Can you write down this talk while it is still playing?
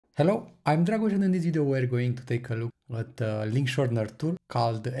Hello, I'm Dragoș, and in this video we're going to take a look at a link shortener tool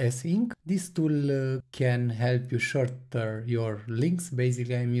called S-Ink. This tool can help you shorten your links.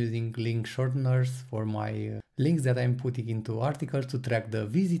 Basically, I'm using link shorteners for my links that I'm putting into articles to track the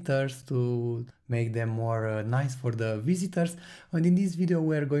visitors, to make them more nice for the visitors. And in this video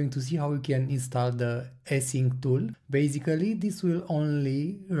we're going to see how you can install the S-Ink tool. Basically, this will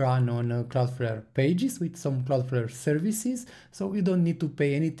only run on ClaudFlare pages with some ClaudFlare services, so you don't need to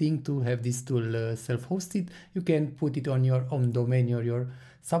pay anything to have this tool self-hosted. You can put it on your own domain or your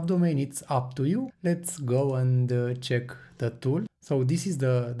subdomain, it's up to you. Let's go and check the tool. So this is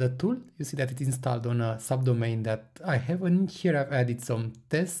the tool. You see that it's installed on a subdomain that I have, and here I've added some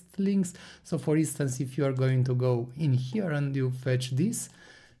test links. So for instance, if you are going to go in here and you fetch this,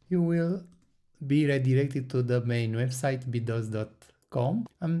 you will be redirected to the main website bdos.com.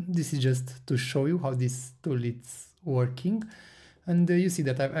 This is just to show you how this tool is working. And you see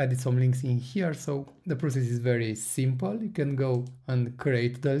that I've added some links in here, so the process is very simple. You can go and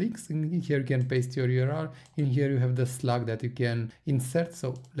create the links. In here you can paste your URL. In here you have the slug that you can insert.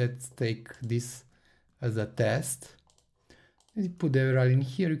 So let's take this as a test. You put the URL in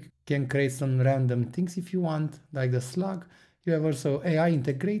here. You can create some random things if you want, like the slug. You have also AI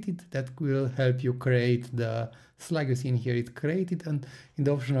integrated that will help you create the slug. You see in here it created, and in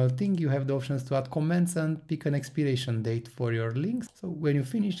the optional thing you have the options to add comments and pick an expiration date for your links. So when you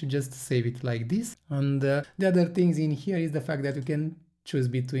finish, you just save it like this. And the other things in here is the fact that you can choose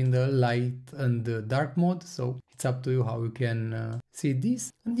between the light and the dark mode, so it's up to you how you can see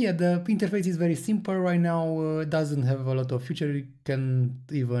this. And yeah, the interface is very simple right now. Doesn't have a lot of features. You can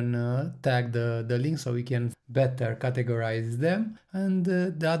even tag the links, so we can better categorize them. And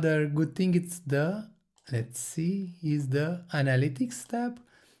the other good thing is the analytics tab.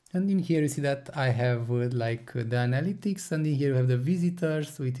 And in here you see that I have like the analytics, and in here you have the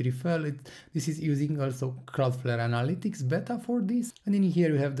visitors with referral. This is using also ClaudFlare Analytics beta for this. And in here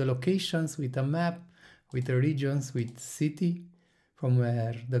you have the locations with a map, with the regions, with city from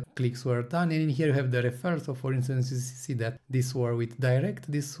where the clicks were done. And in here you have the referral. So for instance, you see that these were with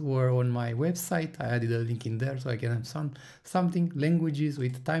direct, these were on my website. I added a link in there so I can have something, languages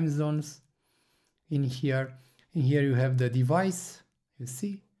with time zones. In here you have the device, you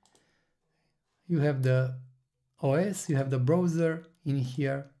see. You have the OS, you have the browser in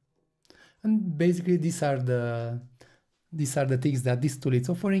here. And basically these are the things that this tool is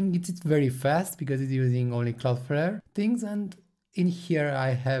offering. It's very fast because it's using only ClaudFlare things. And in here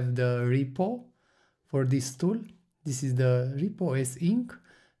I have the repo for this tool. This is the repo S-Ink.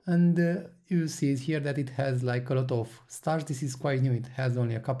 And you see here that it has like a lot of stars. This is quite new. It has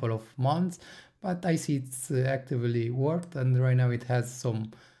only a couple of months, but I see it's actively worked. And right now it has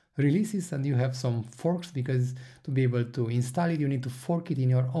some releases, and you have some forks, because to be able to install it you need to fork it in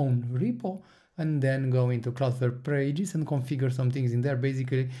your own repo and then go into ClaudFlare pages and configure some things in there.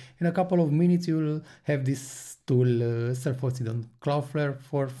 Basically in a couple of minutes you will have this tool self-hosted on ClaudFlare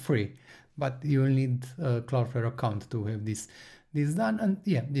for free, but you will need a ClaudFlare account to have this done. And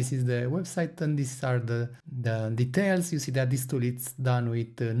yeah, this is the website, and these are the details. You see that this tool is done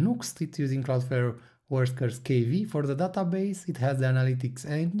with Nuxt. It's using ClaudFlare Workers KV for the database. It has the analytics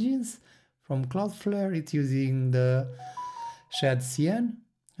engines from ClaudFlare. It's using the ShadCN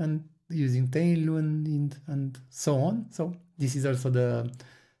and using Tailwind and so on. So this is also the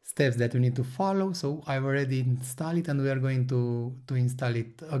steps that you need to follow. So I've already installed it, and we are going to install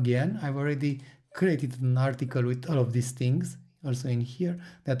it again. I've already created an article with all of these things also in here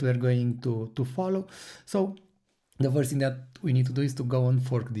that we are going to follow. So the first thing that we need to do is to go and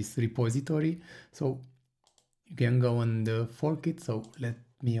fork this repository. So you can go and fork it. So let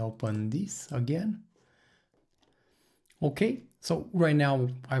me open this again. Okay, so right now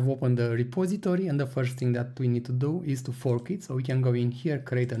I've opened the repository, and the first thing that we need to do is to fork it. So we can go in here,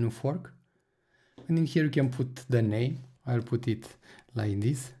 create a new fork, and in here you can put the name. I'll put it like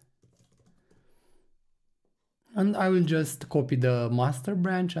this. And I will just copy the master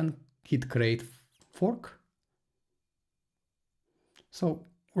branch and hit create fork. So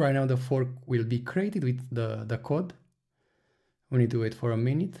right now the fork will be created with the code. We need to wait for a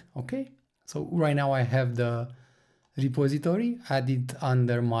minute. Okay, so right now I have the repository added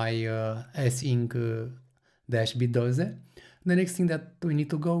under my S-Ink -bdose. The next thing that we need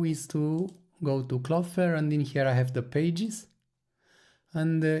to go is to go to ClaudFlare, and in here I have the pages.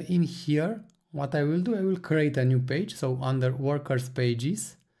 And in here what I will do, I will create a new page. So under workers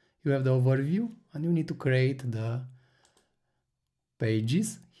pages you have the overview, and you need to create the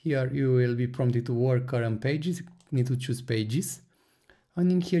pages. Here you will be prompted to work current pages. You need to choose pages,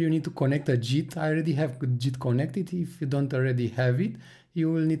 and in here you need to connect a JIT. I already have JIT connected. If you don't already have it,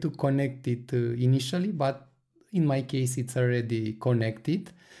 you will need to connect it initially, but in my case it's already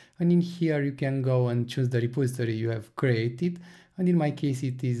connected. And in here you can go and choose the repository you have created, and in my case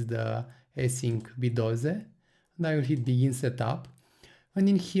it is the async b12, and I will hit begin setup. And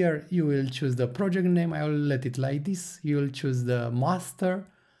in here you will choose the project name. I will let it like this. You will choose the master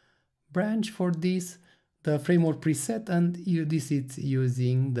branch for this, the framework preset, and this is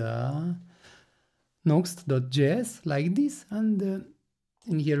using the Nuxt.js like this. And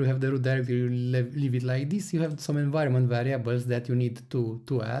in here we have the root directory. You leave it like this. You have some environment variables that you need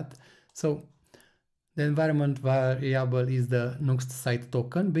to add. So the environment variable is the Nuxt site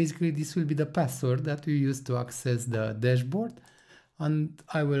token. Basically this will be the password that you use to access the dashboard. And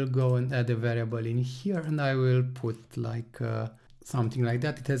I will go and add a variable in here, and I will put like something like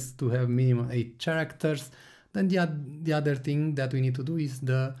that. It has to have minimum 8 characters. Then the other thing that we need to do is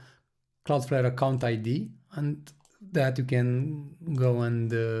the ClaudFlare account ID, and that you can go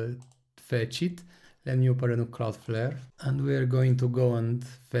and fetch it. Let me open a new ClaudFlare, and we're going to go and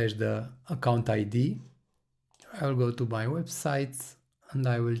fetch the account ID. I will go to my websites, and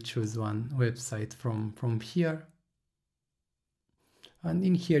I will choose one website from here. And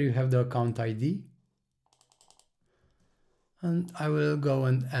in here you have the account ID, and I will go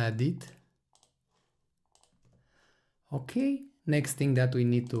and add it. Okay, next thing that we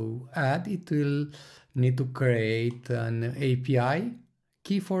need to add, it will need to create an API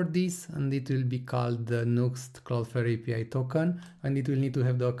key for this, and it will be called the Nuxt ClaudFlare API token, and it will need to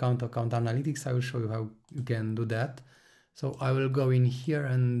have the account analytics. I will show you how you can do that. So I will go in here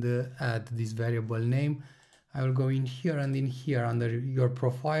and add this variable name. I will go in here, and in here under your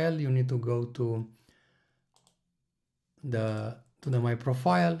profile you need to go to the my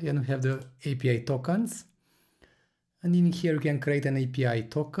profile, and we have the API tokens. And in here you can create an API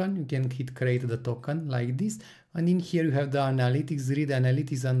token. You can hit create the token like this. And in here you have the analytics, read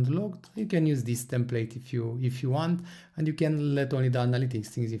analytics and logged. You can use this template if you want, and you can let only the analytics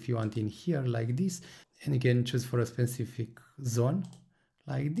things if you want in here like this. And you can choose for a specific zone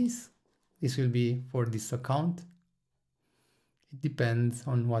like this. This will be for this account. It depends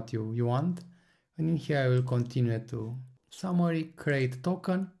on what you want. And in here I will continue to summary, create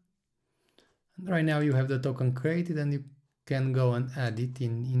token. And right now you have the token created, and you can go and add it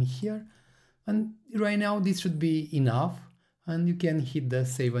in here. And right now this should be enough, and you can hit the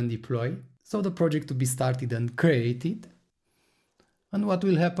save and deploy. So the project to be started and created. And what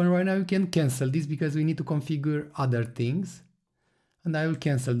will happen right now, you can cancel this because we need to configure other things. And I will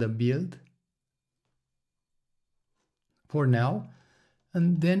cancel the build for now.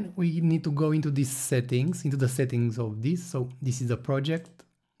 And then we need to go into these settings, into the settings of this. So this is a project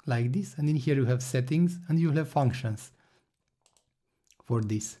like this, and in here you have settings, and you have functions for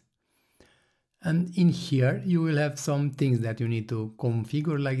this. And in here you will have some things that you need to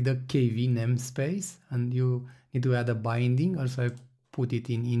configure, like the KV namespace, and you need to add a binding. Also I put it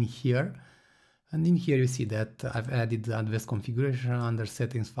in here. And in here you see that I've added the advanced configuration under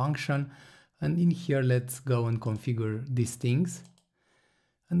settings function. And in here let's go and configure these things.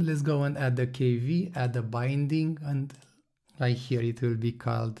 And let's go and add the KV, add the binding, and like here it will be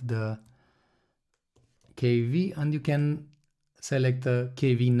called the KV, and you can select the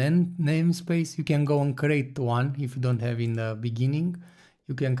KV namespace. You can go and create one if you don't have in the beginning.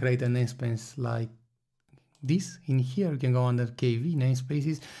 You can create a namespace like this in here. You can go under KV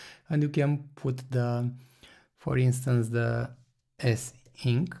namespaces, and you can put the, for instance, the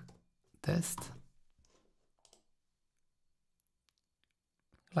async test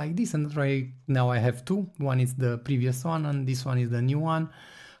like this. And right now I have two. One is the previous one, and this one is the new one.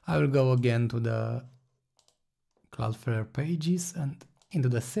 I will go again to the ClaudFlare pages and into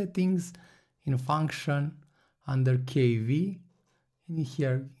the settings, in function, under KV. In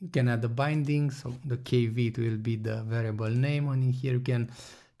here you can add the binding, so the KV it will be the variable name, and in here you can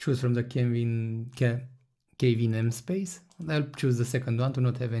choose from the KV namespace. I'll choose the second one to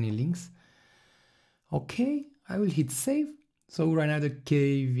not have any links. Okay, I will hit save. So right now the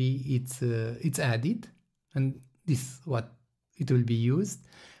KV it's added, and this is what it will be used.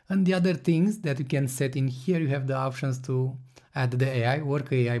 And the other things that you can set in here, you have the options to add the AI,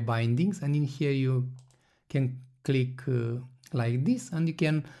 work AI bindings, and in here you can click like this, and you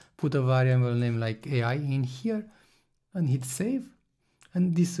can put a variable name like AI in here and hit save,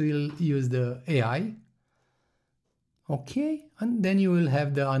 and this will use the AI. Okay, and then you will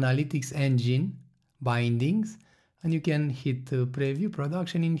have the analytics engine bindings, and you can hit preview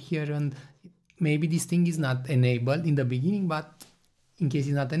production in here, and maybe this thing is not enabled in the beginning, but in case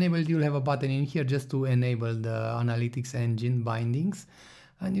it's not enabled, you'll have a button in here just to enable the analytics engine bindings,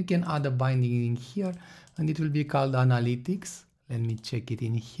 and you can add a binding in here, and it will be called analytics. let me check it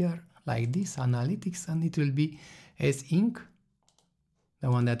in here like this, analytics, and it will be async, the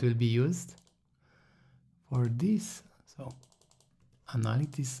one that will be used for this. So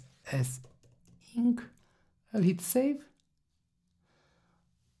analytics async, I'll hit save.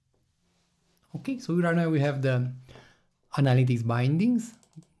 Okay, so right now we have the analytics bindings.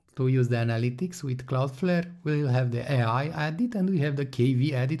 To use the analytics with CloudFlare, we'll have the AI added and we have the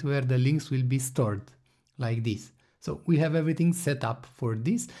KV added where the links will be stored like this. So we have everything set up for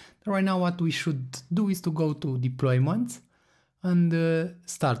this. Right now what we should do is to go to deployments and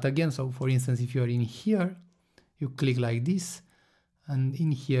start again. So for instance, if you're in here, you click like this, and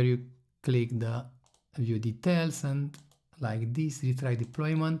in here you click the view details and like this, retry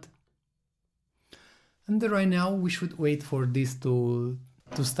deployment. And right now we should wait for this to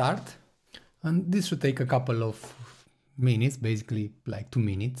start, and this should take a couple of minutes, basically like 2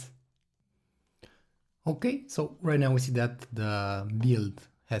 minutes. Okay, so right now we see that the build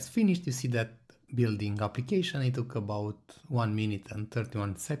has finished. You see that building application, it took about 1 minute and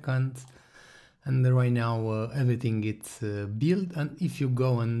 31 seconds, and right now everything is built. And if you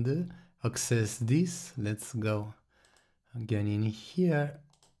go and access this, let's go again in here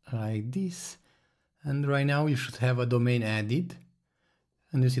like this, and right now you should have a domain added.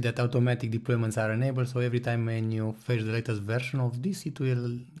 And you see that automatic deployments are enabled, so every time when you fetch the latest version of this, it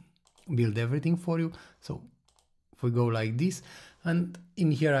will build everything for you. So if we go like this, and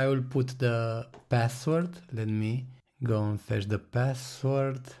in here I will put the password. Let me go and fetch the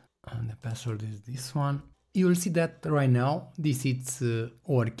password, and the password is this one. You will see that right now this is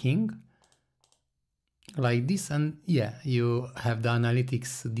working like this, and yeah, you have the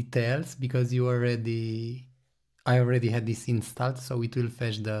analytics details because I already had this installed, so it will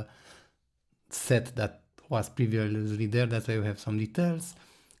fetch the set that was previously there. That's why we have some details.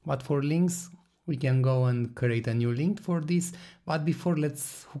 But for links, we can go and create a new link for this. But before,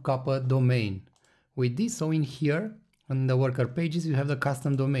 let's hook up a domain with this. So in here, on the worker pages, you have the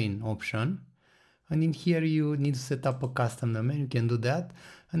custom domain option. And in here, you need to set up a custom domain. You can do that.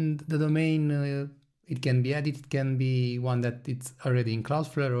 And the domain, it can be added. It can be one that it's already in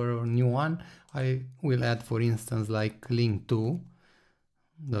CloudFlare or a new one. I will add, for instance, like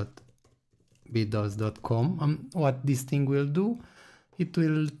link2.bidos.com. What this thing will do, it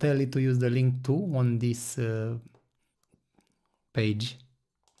will tell it to use the link to on this page.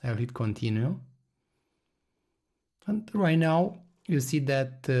 I'll hit continue. And right now you see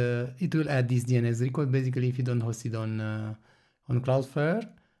that it will add this DNS record. Basically, if you don't host it on CloudFlare,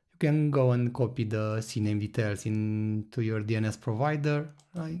 you can go and copy the CNAME details into your DNS provider.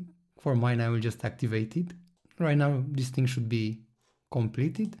 For mine, I will just activate it. Right now, this thing should be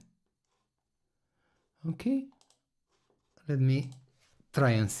completed. Okay, let me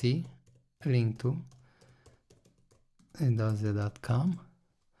try and see. Link to .com.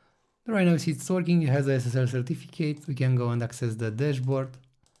 Right now, see it's working. It has a SSL certificate. We can go and access the dashboard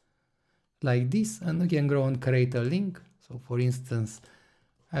like this, and we can go and create a link. So, for instance,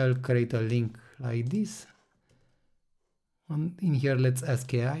 I will create a link like this. And in here, let's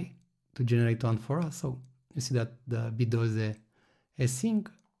ask AI to generate one for us. So you see that the Bidoze async,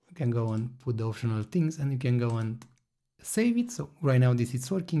 you can go and put the optional things and you can go and save it. So right now this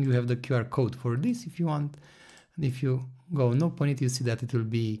is working. You have the QR code for this if you want. And if you go and open it, you see that it will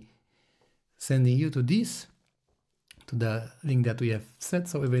be sending you to this, to the link that we have set.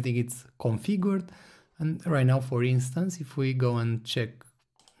 So everything is configured. And right now, for instance, if we go and check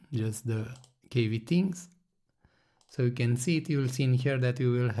just the KV things, so you can see it, you will see in here that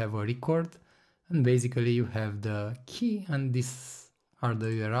you will have a record, and basically you have the key and these are the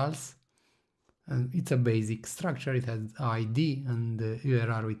URLs, and it's a basic structure. It has ID and the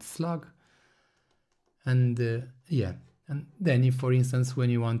URL with slug, and yeah, and then if for instance when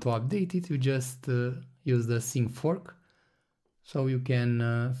you want to update it, you just use the sync fork, so you can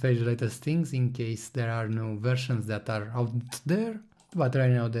fetch the latest things in case there are no versions that are out there, but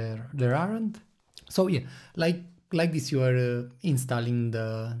right now there aren't. So yeah, like this, you are installing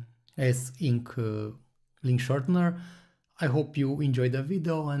the async link shortener. I hope you enjoyed the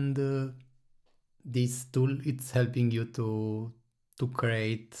video, and this tool, it's helping you to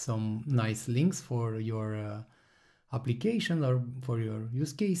create some nice links for your application or for your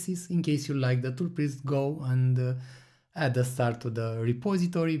use cases. In case you like the tool, please go and add a star to the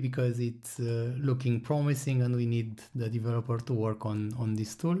repository because it's looking promising and we need the developer to work on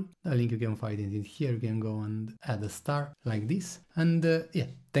this tool. The link you can find it in here. You can go and add a star like this. And yeah,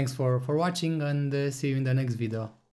 thanks for watching, and see you in the next video.